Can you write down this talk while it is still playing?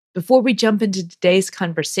Before we jump into today's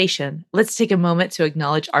conversation, let's take a moment to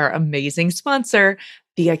acknowledge our amazing sponsor,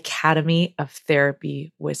 the Academy of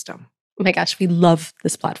Therapy Wisdom. Oh my gosh, we love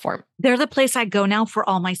this platform. They're the place I go now for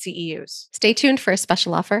all my CEUs. Stay tuned for a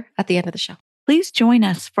special offer at the end of the show. Please join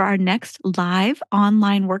us for our next live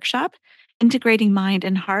online workshop, Integrating Mind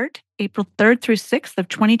and Heart, April 3rd through 6th of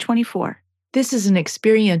 2024. This is an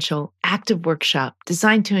experiential, active workshop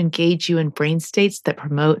designed to engage you in brain states that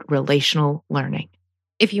promote relational learning.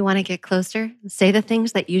 If you want to get closer, say the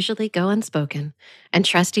things that usually go unspoken and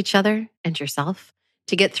trust each other and yourself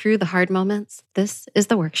to get through the hard moments. This is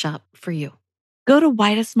the workshop for you. Go to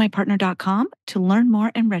whydoesmypartner.com to learn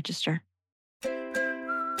more and register.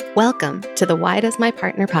 Welcome to the Why Does My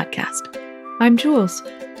Partner podcast. I'm Jules.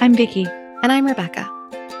 I'm Vicky. And I'm Rebecca.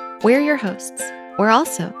 We're your hosts. We're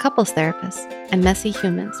also couples therapists and messy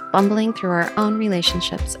humans bumbling through our own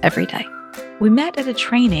relationships every day. We met at a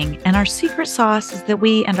training, and our secret sauce is that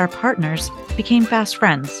we and our partners became fast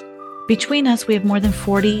friends. Between us, we have more than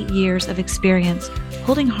 40 years of experience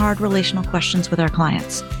holding hard relational questions with our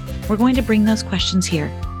clients. We're going to bring those questions here.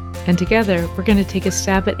 And together, we're going to take a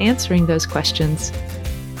stab at answering those questions.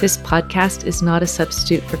 This podcast is not a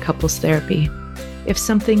substitute for couples therapy. If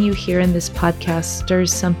something you hear in this podcast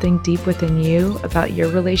stirs something deep within you about your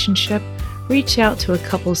relationship, reach out to a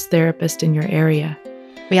couples therapist in your area.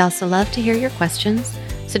 We also love to hear your questions,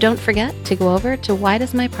 so don't forget to go over to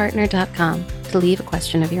whydoesmypartner.com to leave a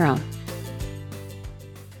question of your own.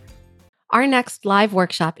 Our next live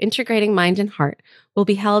workshop, Integrating Mind and Heart, will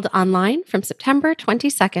be held online from September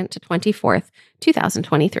 22nd to 24th,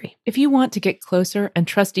 2023. If you want to get closer and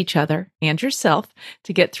trust each other and yourself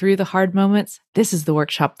to get through the hard moments, this is the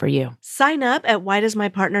workshop for you. Sign up at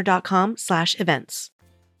whydoesmypartner.com/events.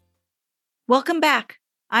 Welcome back.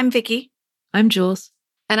 I'm Vicky. I'm Jules.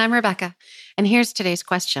 And I'm Rebecca. And here's today's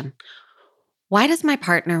question. Why does my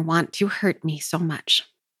partner want to hurt me so much?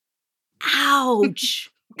 Ouch.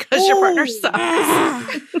 Because your partner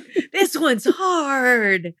sucks. This one's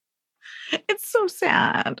hard. It's so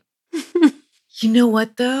sad. You know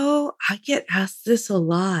what, though? I get asked this a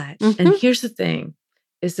lot. Mm-hmm. And here's the thing,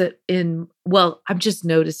 is that I'm just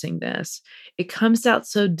noticing this. It comes out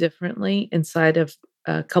so differently inside of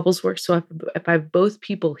couples work. So if I have both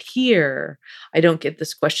people here, I don't get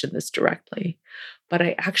this question this directly. But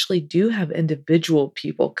I actually do have individual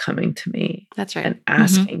people coming to me. That's right. And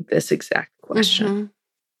asking this exact question. Mm-hmm.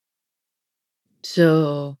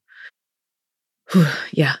 So,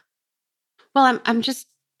 yeah. Well, I'm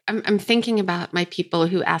thinking about my people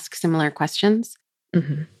who ask similar questions.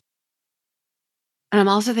 Mm-hmm. And I'm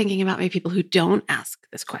also thinking about my people who don't ask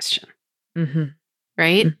this question. Mm-hmm.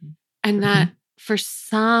 Right? Mm-hmm. And that for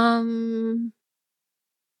some,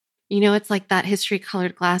 it's like that history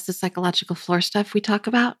colored glasses, psychological floor stuff we talk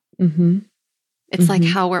about. Mm-hmm. It's like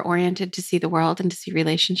how we're oriented to see the world and to see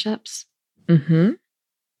relationships. Mm-hmm.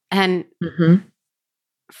 And Mm-hmm.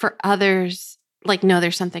 for others, no,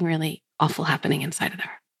 there's something really awful happening inside of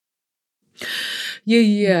there.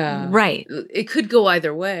 Yeah. Right. It could go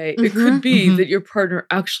either way. It could be that your partner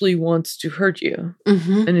actually wants to hurt you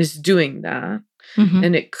and is doing that. Mm-hmm.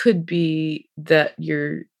 And it could be that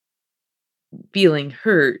you're feeling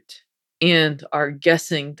hurt and are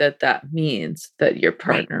guessing that means that your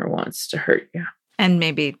partner wants to hurt you. And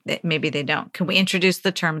maybe they don't. Can we introduce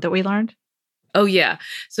the term that we learned? Oh, yeah.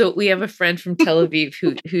 So we have a friend from Tel Aviv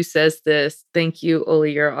who says this. Thank you,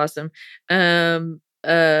 Oli. You're awesome. Who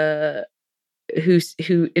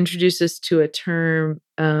introduced us to a term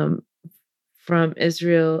from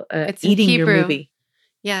Israel, It's in eating Hebrew. your movie.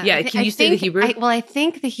 Yeah. Yeah. Can you say the Hebrew? I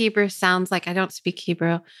think the Hebrew sounds like, I don't speak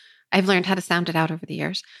Hebrew. I've learned how to sound it out over the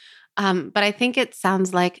years. But I think it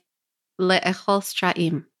sounds like le'echol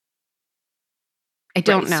stra'im. I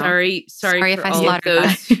don't know. Sorry if for I all of slaughtered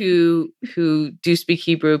those who do speak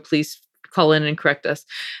Hebrew. Please call in and correct us.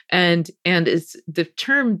 And it's the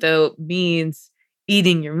term though means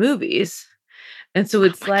eating your movies, and so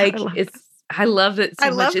it's I love it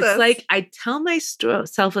so much. It's like I tell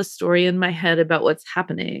myself a story in my head about what's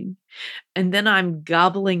happening, and then I'm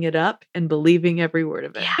gobbling it up and believing every word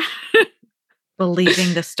of it. Yeah.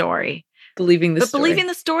 Believing the story. Believing the story. Believing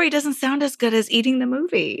the story doesn't sound as good as eating the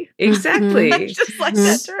movie. Exactly. I just like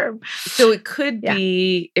that term. So it could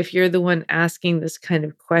be, if you're the one asking this kind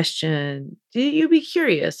of question, do you be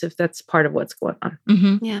curious if that's part of what's going on?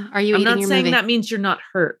 Mm-hmm. Yeah. Are you I'm eating not your saying movie? that means you're not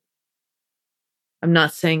hurt. I'm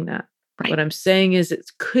not saying that. Right. What I'm saying is it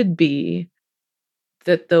could be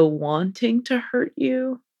that the wanting to hurt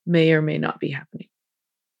you may or may not be happening.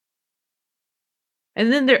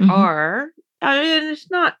 And then there are, I mean,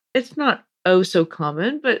 it's not oh so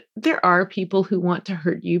common, but there are people who want to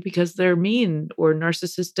hurt you because they're mean or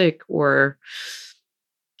narcissistic or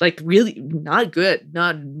like really not good,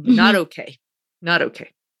 not okay, not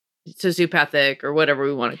okay, sociopathic or whatever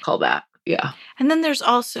we want to call that. Yeah. And then there's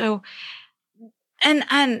also, and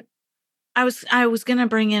I was going to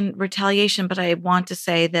bring in retaliation, but I want to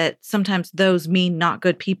say that sometimes those mean, not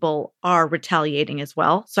good people are retaliating as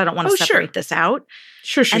well. So I don't want to separate this out.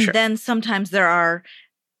 Sure. And then sometimes there are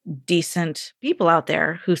decent people out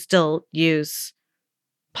there who still use,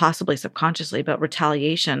 possibly subconsciously, but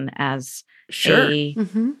retaliation as a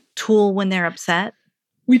tool when they're upset.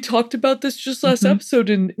 We talked about this just last episode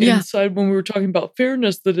inside when we were talking about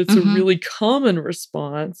fairness, that it's a really common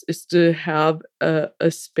response is to have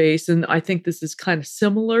a space. And I think this is kind of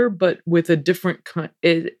similar, but with a different kind,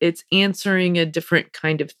 it's answering a different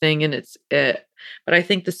kind of thing. And but I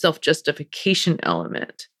think the self-justification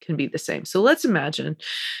element can be the same. So let's imagine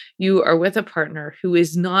you are with a partner who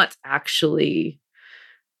is not actually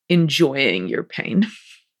enjoying your pain.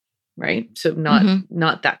 Right? So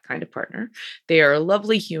not that kind of partner. They are a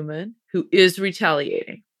lovely human who is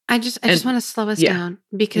retaliating. I just want to slow us down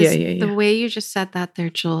because the way you just said that there,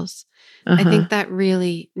 Jules, I think that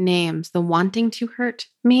really names the wanting to hurt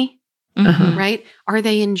me, right? Are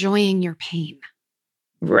they enjoying your pain?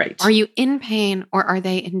 Right. Are you in pain or are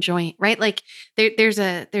they enjoying, right? Like there's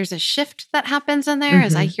a shift that happens in there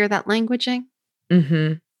as I hear that languaging.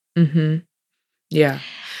 Yeah.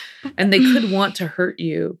 And they could want to hurt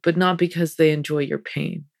you, but not because they enjoy your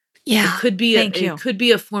pain. Yeah. It could be it could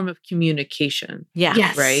be a form of communication. Yeah.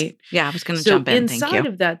 Yes. Right? Yeah, I was going to jump in. Inside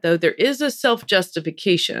of that, though, there is a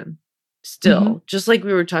self-justification still, just like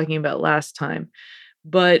we were talking about last time.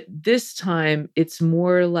 But this time, it's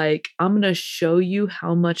more like, I'm going to show you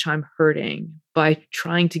how much I'm hurting by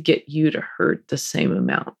trying to get you to hurt the same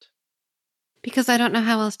amount. Because I don't know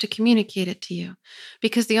how else to communicate it to you.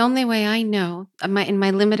 Because the only way I know, in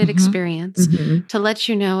my limited experience, to let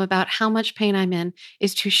you know about how much pain I'm in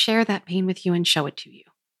is to share that pain with you and show it to you.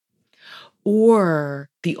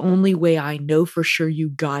 Or the only way I know for sure you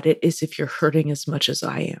got it is if you're hurting as much as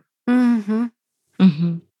I am.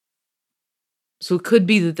 So it could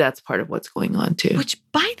be that that's part of what's going on too. Which,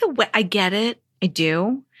 by the way, I get it. I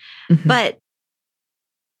do. But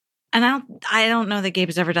and I don't know that Gabe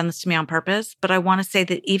has ever done this to me on purpose, but I want to say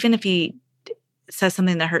that even if he says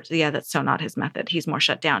something that hurts, that's so not his method. He's more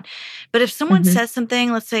shut down. But if someone says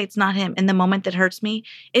something, let's say it's not him, in the moment that hurts me,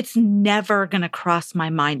 it's never going to cross my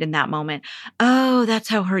mind in that moment. Oh, that's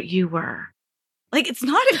how hurt you were. Like, it's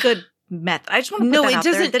not a good method. I just want to put that out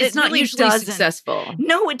there. That it's not really usually doesn't. Successful.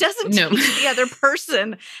 No, it doesn't teach the other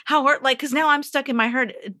person how hurt, like, because now I'm stuck in my hurt.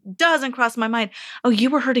 It doesn't cross my mind. Oh, you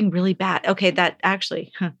were hurting really bad. Okay, that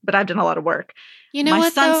actually, but I've done a lot of work. You know my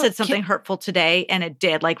what, son though? said something hurtful today, and it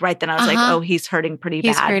did. Like right then, I was like, "Oh, he's hurting pretty bad."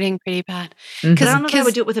 He's hurting pretty bad. Because I don't know if I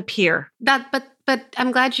would do it with a peer. But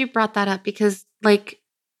I'm glad you brought that up because, like,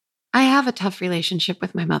 I have a tough relationship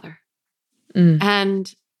with my mother,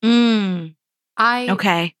 and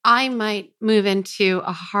I might move into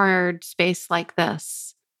a hard space like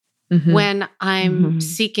this when I'm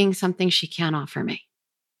seeking something she can't offer me.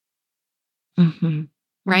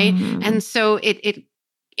 Right? And so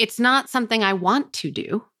it's not something I want to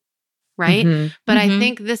do, right? But I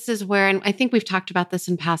think this is where, and I think we've talked about this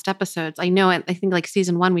in past episodes. I know it. I think like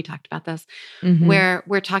season 1, we talked about this, where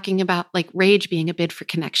we're talking about like rage being a bid for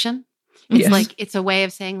connection. It's like, it's a way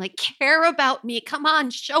of saying like, care about me. Come on,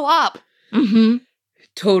 show up.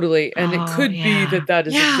 Totally. And it could be that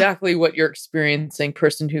is exactly what you're experiencing,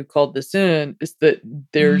 person who called this in, is that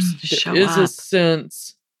there is a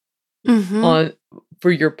sense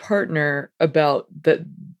for your partner about that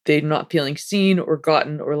they're not feeling seen or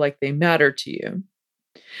gotten or like they matter to you.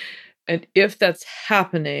 And if that's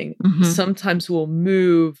happening, sometimes we'll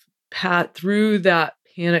move through that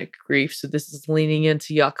panic grief. So this is leaning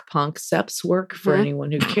into Yakpong Sep's work for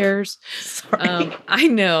anyone who cares. I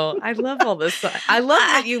know. I love all this. I love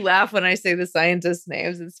that you laugh when I say the scientists'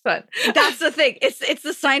 names. It's fun. That's the thing. It's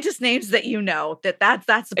the scientist names that you know. That's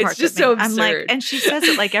the part. It's just so absurd. I'm like, and she says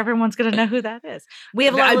it like everyone's going to know who that is. We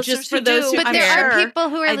have a lot of listeners for those who but there are people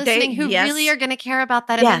who are listening who really are going to care about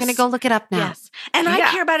that, and they're going to go look it up now. Yes, and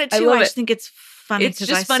I care about it too. I just think it's funny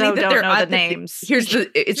because I so don't know the names.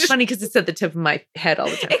 It's funny because it's at the tip of my head all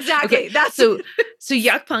the time. Exactly. Okay, that's so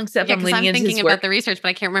Yakpong Sep. I'm thinking about the research, but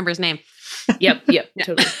I can't remember his name. Yep,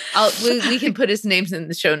 totally. We can put his names in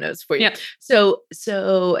the show notes for you. Yep.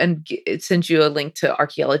 So, and it sends you a link to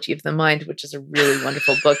Archaeology of the Mind, which is a really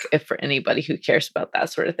wonderful book for anybody who cares about that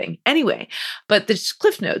sort of thing. Anyway, but the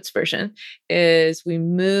Cliff Notes version is we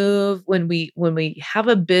move when we have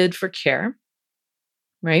a bid for care.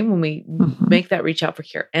 right? When we make that reach out for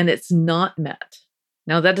care and it's not met.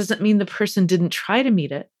 Now, that doesn't mean the person didn't try to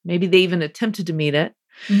meet it. Maybe they even attempted to meet it,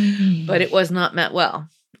 but it was not met well,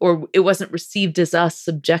 or it wasn't received as us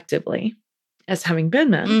subjectively as having been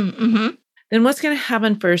met. Then what's going to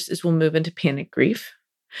happen first is we'll move into panic grief.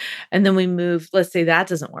 And then we move, let's say that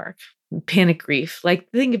doesn't work. Panic grief. Like,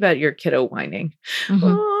 think about your kiddo whining. It's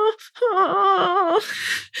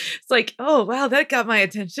like, oh, wow, that got my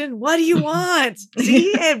attention. What do you want?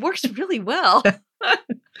 See, it works really well.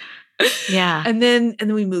 Yeah. And then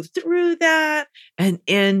we move through that and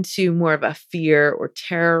into more of a fear or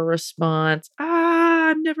terror response.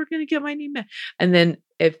 I'm never going to get my need met. And then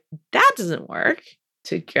if that doesn't work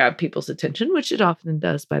to grab people's attention, which it often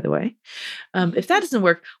does, by the way, if that doesn't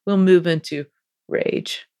work, we'll move into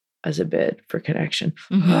rage as a bid for connection.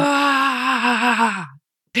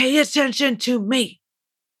 Pay attention to me.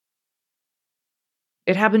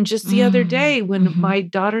 It happened just the other day when my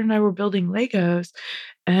daughter and I were building Legos,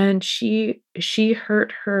 and she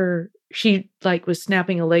hurt her. She like was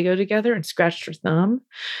snapping a Lego together and scratched her thumb.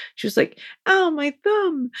 She was like, "Ow, my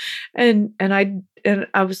thumb!" And I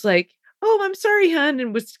was like, "Oh, I'm sorry, hun,"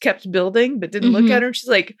 and was kept building, but didn't look at her. And she's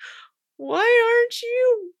like, "Why aren't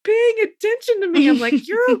you paying attention to me?" I'm like,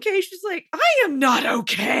 "You're okay." She's like, "I am not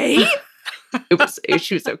okay."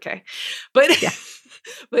 She was okay, but yeah.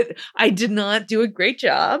 But I did not do a great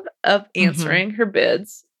job of answering her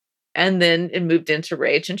bids. And then it moved into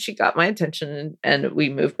rage and she got my attention and we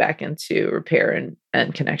moved back into repair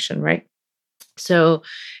and connection, right? So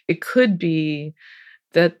it could be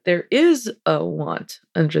that there is a want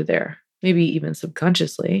under there, maybe even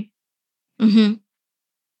subconsciously,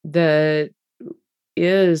 that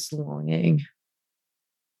is longing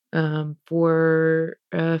for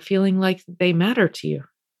feeling like they matter to you.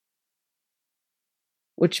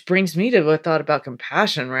 Which brings me to a thought about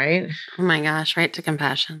compassion, right? Oh my gosh, right to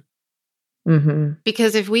compassion.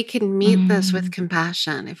 Because if we can meet this with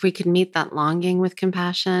compassion, if we could meet that longing with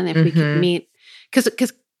compassion, if we could meet,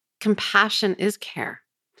 because compassion is care.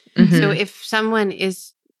 So if someone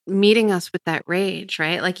is meeting us with that rage,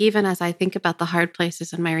 right? Like even as I think about the hard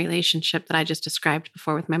places in my relationship that I just described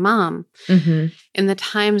before with my mom, in the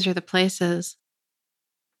times or the places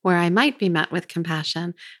where I might be met with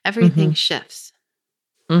compassion, everything shifts.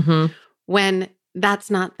 When that's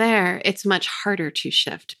not there, it's much harder to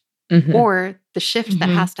shift. Or the shift that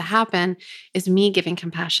has to happen is me giving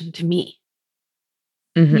compassion to me.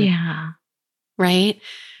 Yeah. Right?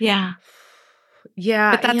 Yeah.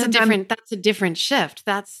 Yeah. But that's a different shift.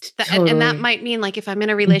 And that might mean like if I'm in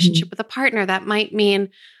a relationship with a partner, that might mean,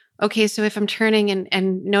 okay, so if I'm turning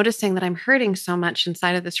and noticing that I'm hurting so much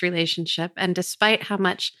inside of this relationship, and despite how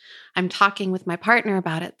much I'm talking with my partner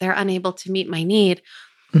about it, they're unable to meet my need.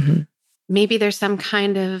 Maybe there's some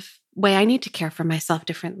kind of way I need to care for myself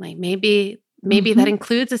differently. Maybe that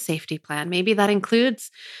includes a safety plan. Maybe that includes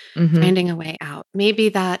finding a way out. Maybe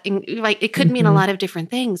that it could mean a lot of different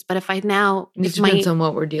things. But if I now, it depends on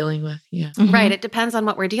what we're dealing with. Yeah, right. It depends on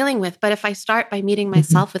what we're dealing with. But if I start by meeting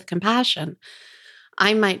myself with compassion,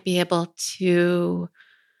 I might be able to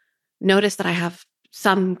notice that I have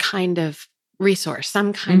some kind of resource,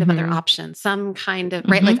 some kind of other option, some kind of,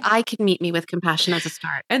 right? Like I could meet me with compassion as a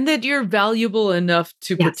start. And that you're valuable enough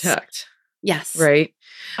to protect. Yes. Right?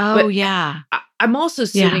 Oh, but yeah. I'm also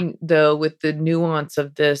sitting, though, with the nuance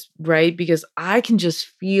of this, right? Because I can just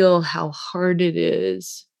feel how hard it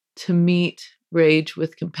is to meet rage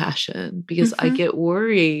with compassion because I get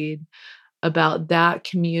worried about that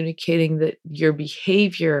communicating that your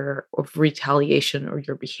behavior of retaliation or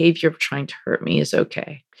your behavior of trying to hurt me is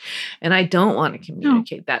okay. And I don't want to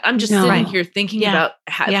communicate that. I'm just sitting here thinking about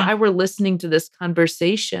how, if I were listening to this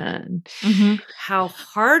conversation, how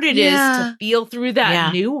hard it is to feel through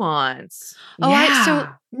that nuance. So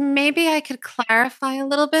maybe I could clarify a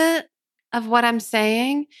little bit of what I'm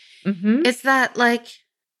saying. Is that like,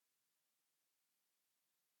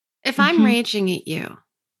 if I'm raging at you,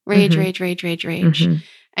 rage.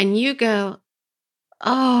 And you go,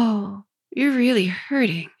 oh, you're really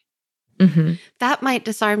hurting. That might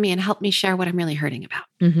disarm me and help me share what I'm really hurting about.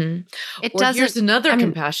 It doesn't. Here's another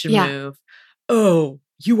compassion move. Oh,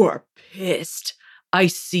 you are pissed. I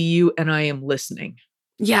see you and I am listening.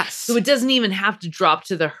 Yes. So it doesn't even have to drop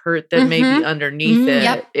to the hurt that may be underneath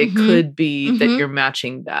it. It could be that you're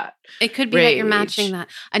matching that. It could be that you're matching that.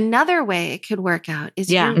 Another way it could work out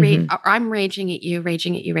is I'm raging at you,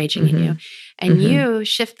 raging at you. And you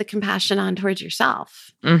shift the compassion on towards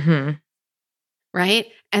yourself. Right?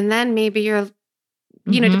 And then maybe you're,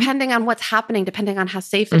 depending on what's happening, depending on how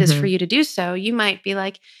safe it is for you to do so, you might be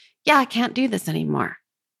like, yeah, I can't do this anymore.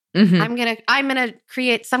 I'm gonna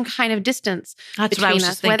create some kind of distance between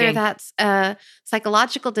us, whether that's a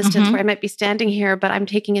psychological distance where I might be standing here, but I'm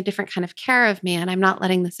taking a different kind of care of me and I'm not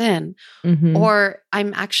letting this in, or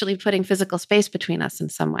I'm actually putting physical space between us in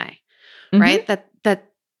some way, right?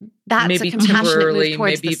 That's maybe a compassionate move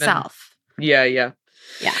towards the self. Yeah.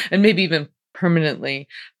 And maybe even permanently.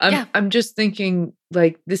 I'm just thinking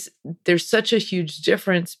like this, there's such a huge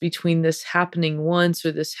difference between this happening once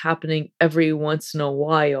or this happening every once in a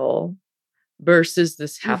while versus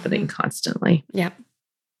this happening constantly. Yep.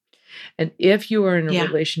 And if you are in a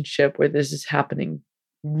relationship where this is happening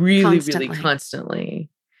really constantly,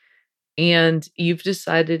 and you've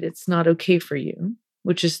decided it's not okay for you,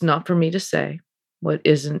 which is not for me to say what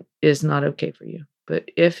is not okay for you. But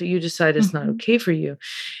if you decide it's not okay for you,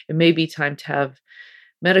 it may be time to have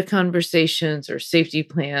meta conversations or safety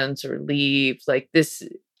plans or leave. Like this,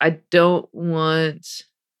 I don't want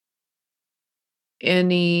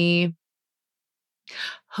any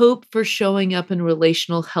hope for showing up in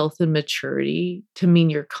relational health and maturity to mean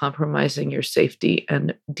you're compromising your safety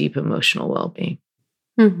and deep emotional well-being.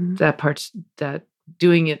 That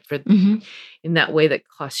doing it for in that way that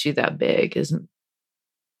costs you that big isn't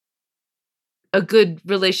a good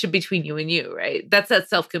relationship between you and you, right? That's that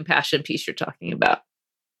self-compassion piece you're talking about.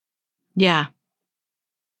 Yeah.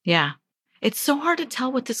 It's so hard to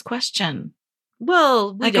tell with this question.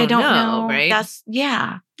 Well, I don't know, right?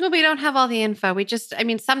 Well, we don't have all the info.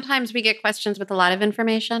 Sometimes we get questions with a lot of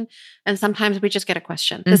information, and sometimes we just get a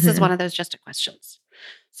question. This is one of those just a questions.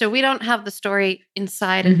 So we don't have the story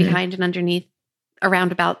inside and behind and underneath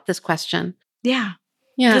around about this question. Yeah.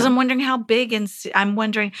 Because I'm wondering how big I'm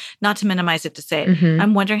wondering, not to minimize it to say it,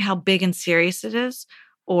 I'm wondering how big and serious it is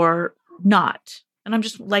or not. And I'm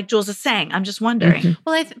just, like Jules is saying, I'm just wondering.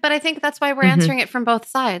 Well, but I think that's why we're answering it from both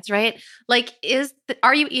sides, right? Like,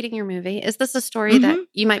 are you eating your movie? Is this a story that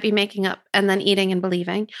you might be making up and then eating and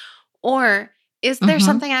believing? Or is there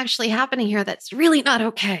something actually happening here that's really not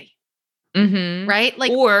okay? Right?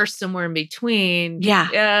 Like, or somewhere in between.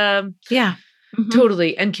 Yeah.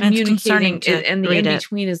 Totally. And communicating and the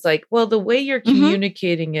in-between is like, well, the way you're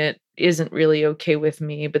communicating it isn't really okay with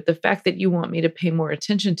me, but the fact that you want me to pay more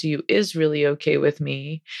attention to you is really okay with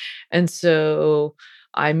me. And so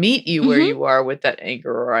I meet you where you are with that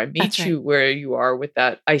anger, or I meet you where you are with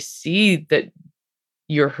that. I see that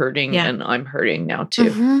you're hurting and I'm hurting now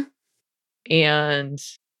too. And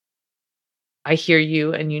I hear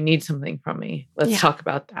you and you need something from me. Let's talk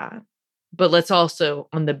about that. But let's also,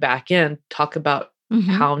 on the back end, talk about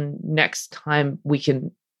how next time we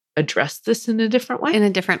can address this in a different way. In a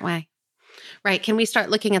different way. Right. Can we start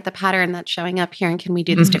looking at the pattern that's showing up here, and can we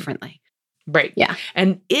do this differently? Right. Yeah.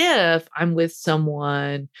 And if I'm with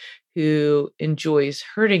someone who enjoys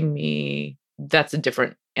hurting me, that's a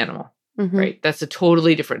different animal. Right. That's a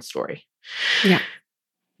totally different story. Yeah.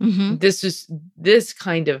 This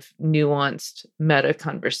kind of nuanced meta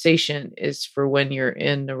conversation is for when you're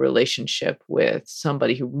in a relationship with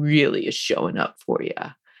somebody who really is showing up for you,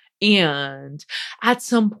 and at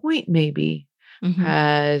some point maybe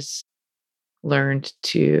has learned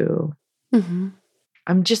to.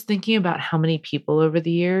 I'm just thinking about how many people over the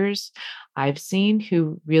years I've seen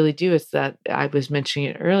who really do. It's that I was mentioning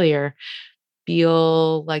it earlier,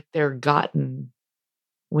 feel like they're gotten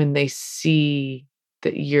when they see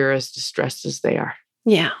that you're as distressed as they are.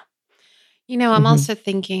 Yeah. I'm also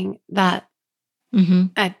thinking that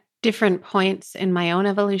at different points in my own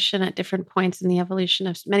evolution, at different points in the evolution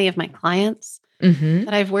of many of my clients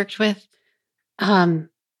that I've worked with, the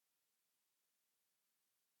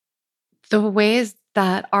ways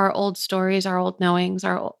that our old stories, our old knowings,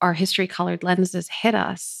 our history-colored lenses hit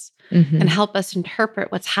us and help us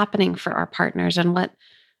interpret what's happening for our partners and what,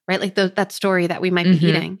 right? Like that story that we might be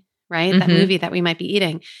eating. Right? That movie that we might be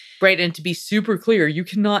eating. Right. And to be super clear, you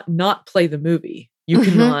cannot not play the movie. You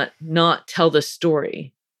cannot not tell the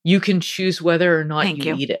story. You can choose whether or not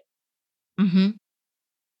you eat it.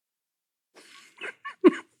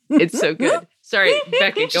 It's so good. Sorry,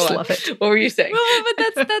 Becky, go on. Love it. What were you saying? Well,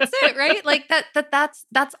 but that's it, right? Like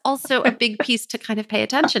that's also a big piece to kind of pay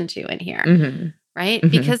attention to in here. Right?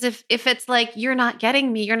 Because if it's like, you're not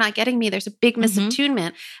getting me, there's a big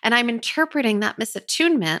misattunement, and I'm interpreting that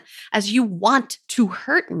misattunement as you want to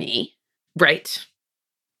hurt me. Right?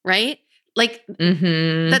 Like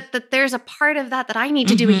that there's a part of that I need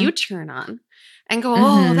to do a U-turn on and go,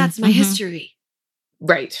 oh, that's my history.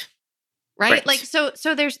 Right? Like, so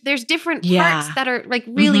there's different parts that are like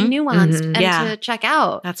really nuanced and to check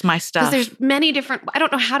out. That's my stuff. Because there's many different, I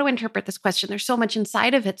don't know how to interpret this question. There's so much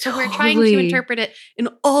inside of it. So we're trying to interpret it in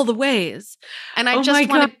all the ways. And I just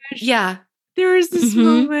want to, there is this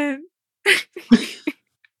moment.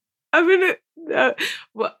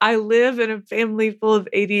 I live in a family full of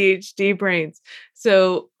ADHD brains.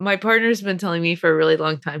 So my partner's been telling me for a really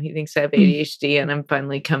long time he thinks I have ADHD, and I'm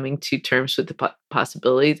finally coming to terms with the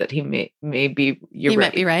possibility that he may be. He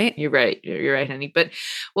might be right. You're right. You're right, honey. But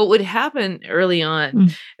what would happen early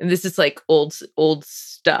on, and this is like old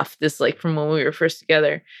stuff. This like from when we were first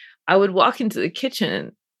together. I would walk into the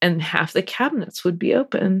kitchen and half the cabinets would be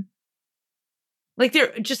open. Like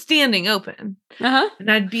they're just standing open. Uh-huh.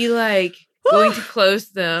 And I'd be like going to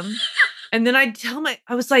close them. And then I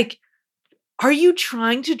was like, are you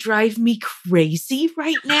trying to drive me crazy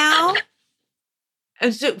right now?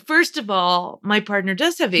 And so first of all, my partner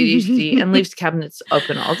does have ADHD and leaves cabinets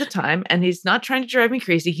open all the time. And he's not trying to drive me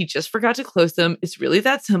crazy. He just forgot to close them. It's really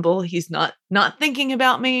that simple. He's not thinking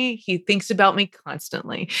about me. He thinks about me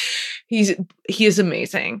constantly. He is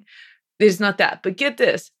amazing. It's not that. But get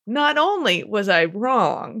this. Not only was I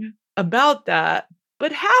wrong about that,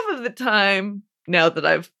 but half of the time, now that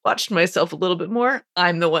I've watched myself a little bit more,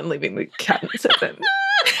 I'm the one leaving the cabinets open.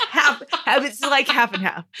 half it's like half and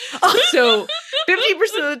half. So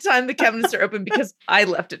 50% of the time the cabinets are open because I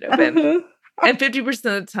left it open. And 50%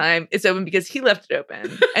 of the time it's open because he left it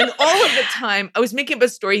open. And all of the time I was making up a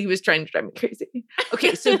story he was trying to drive me crazy.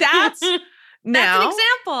 Okay, so that's an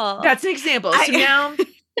example. That's an example. So now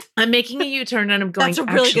I'm making a U-turn and I'm going, that's a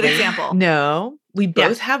really good example. No, we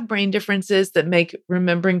both have brain differences that make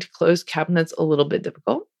remembering to close cabinets a little bit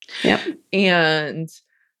difficult. Yep. And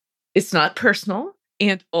it's not personal.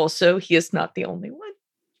 And also, he is not the only one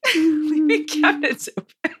leaving cabinets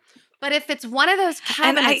open. But if it's one of those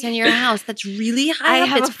cabinets in your house that's really high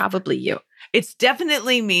up, it's probably you. It's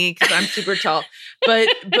definitely me because I'm super tall. But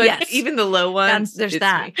yes, even the low ones, there's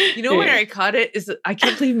that. Me. You know where I caught it is I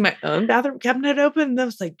kept leaving my own bathroom cabinet open. And I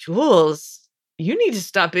was like, Jules, you need to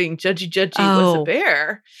stop being judgy. What's a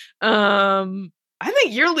bear? I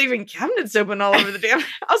think you're leaving cabinets open all over the damn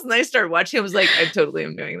house. And I started watching. I was like, I totally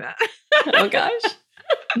am doing that. Oh gosh.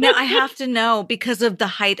 Now I have to know because of the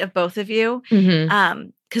height of both of you.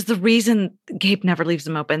 Because the reason Gabe never leaves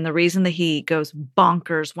them open, the reason that he goes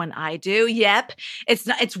bonkers when I do,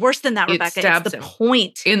 it's worse than that, Rebecca. It's the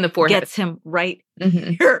point in the forehead gets him right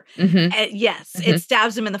here. Yes, it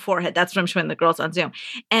stabs him in the forehead. That's what I'm showing the girls on Zoom,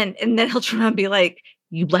 and then he'll try and be like,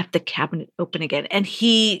 "You left the cabinet open again," and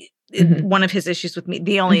he. One of his issues with me,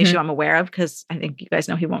 the only issue I'm aware of, because I think you guys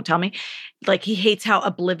know he won't tell me, like he hates how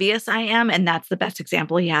oblivious I am. And that's the best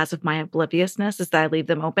example he has of my obliviousness is that I leave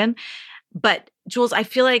them open. But Jules, I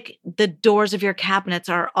feel like the doors of your cabinets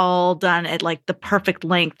are all done at like the perfect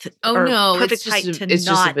length. Perfect height to it's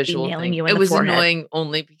not just a visual be nailing thing. you in it the was forehead. Annoying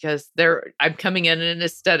only because I'm coming in and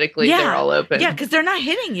aesthetically they're all open. Yeah, because they're not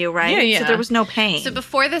hitting you, right? Yeah. So there was no pain. So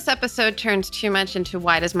before this episode turns too much into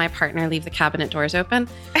why does my partner leave the cabinet doors open?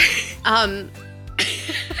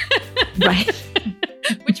 Right.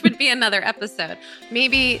 Which would be another episode.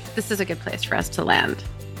 Maybe this is a good place for us to land.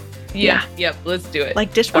 Yeah. Yep. Let's do it.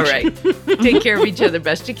 Like dishwashing. All right. Take care of each other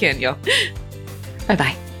best you can, y'all.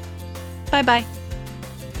 Bye-bye. Bye-bye.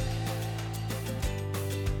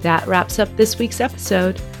 That wraps up this week's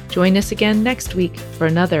episode. Join us again next week for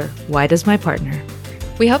another Why Does My Partner?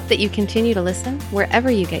 We hope that you continue to listen wherever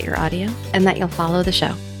you get your audio and that you'll follow the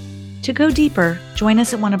show. To go deeper, join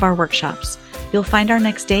us at one of our workshops. You'll find our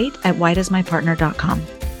next date at whydoesmypartner.com.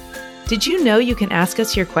 Did you know you can ask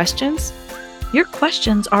us your questions? Your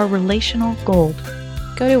questions are relational gold.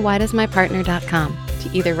 Go to whydoesmypartner.com to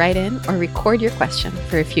either write in or record your question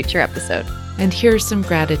for a future episode. And here are some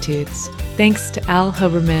gratitudes. Thanks to Al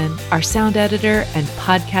Huberman, our sound editor and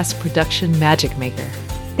podcast production magic maker.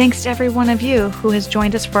 Thanks to every one of you who has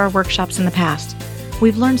joined us for our workshops in the past.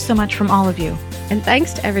 We've learned so much from all of you. And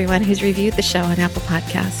thanks to everyone who's reviewed the show on Apple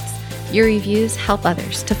Podcasts. Your reviews help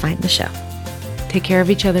others to find the show. Take care of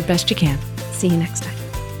each other best you can. See you next time.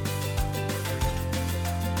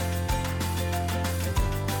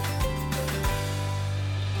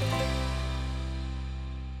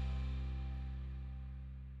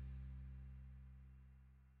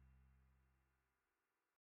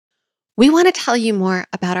 We want to tell you more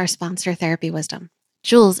about our sponsor, Therapy Wisdom.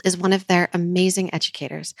 Jules is one of their amazing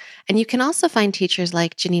educators, and you can also find teachers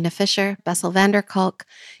like Janina Fisher, Bessel van der Kolk,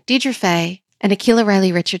 Deidre Fay, and Akila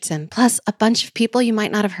Riley Richardson, plus a bunch of people you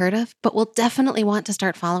might not have heard of, but will definitely want to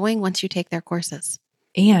start following once you take their courses.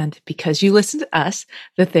 And because you listen to us,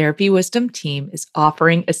 the Therapy Wisdom team is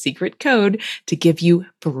offering a secret code to give you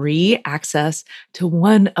free access to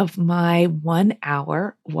one of my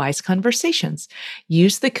 1-hour Wise Conversations.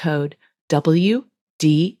 Use the code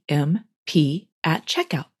WDMP at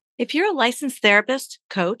checkout. If you're a licensed therapist,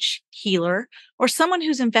 coach, healer, or someone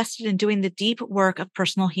who's invested in doing the deep work of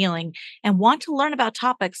personal healing and want to learn about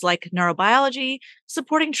topics like neurobiology,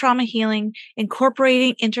 supporting trauma healing,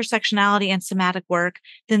 incorporating intersectionality and somatic work,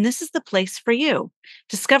 then this is the place for you.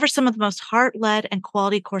 Discover some of the most heart-led and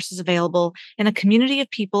quality courses available in a community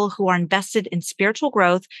of people who are invested in spiritual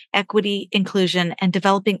growth, equity, inclusion, and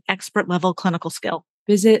developing expert-level clinical skill.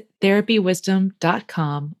 Visit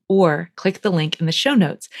therapywisdom.com or click the link in the show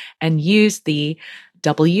notes and use the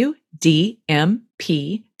WDMP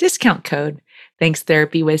discount code. Thanks,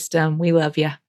 Therapy Wisdom. We love you.